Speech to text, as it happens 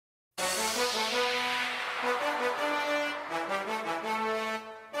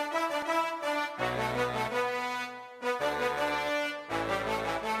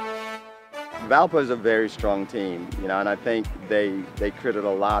Valpo is a very strong team, you know, and I think they created a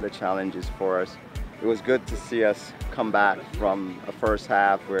lot of challenges for us. It was good to see us come back from a first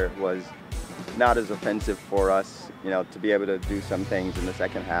half where it was not as offensive for us, you know, to be able to do some things in the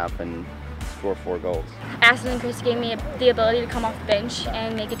second half and score 4 goals. Aston and Chris gave me the ability to come off the bench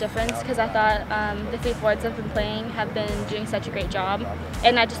and make a difference because I thought the 3 forwards I've been playing have been doing such a great job,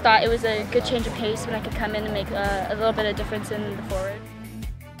 and I just thought it was a good change of pace when I could come in and make a little bit of difference in the forward.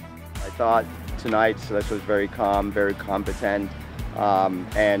 I thought tonight Celeste was very calm, very competent,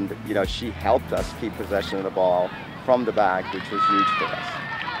 and you know, she helped us keep possession of the ball from the back, which was huge for us.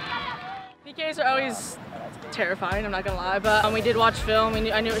 PKs are always terrifying, I'm not gonna lie, but we did watch film.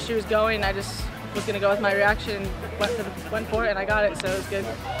 I knew where she was going. I just was gonna go with my reaction, went for it, and I got it, so it was good.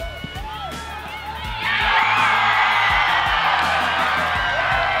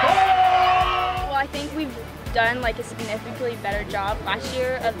 Well, I think we've done like a significantly better job last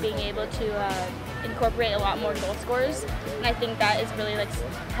year of being able to incorporate a lot more goal scorers, and I think that is really like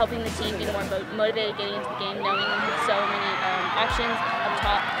helping the team be more motivated getting into the game, knowing we have so many options up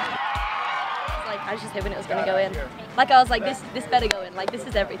top. Like, I was just hoping it was going to go in. Like, I was like, this better go in. Like, this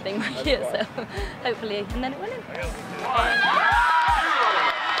is everything right here, so hopefully, and then it went in.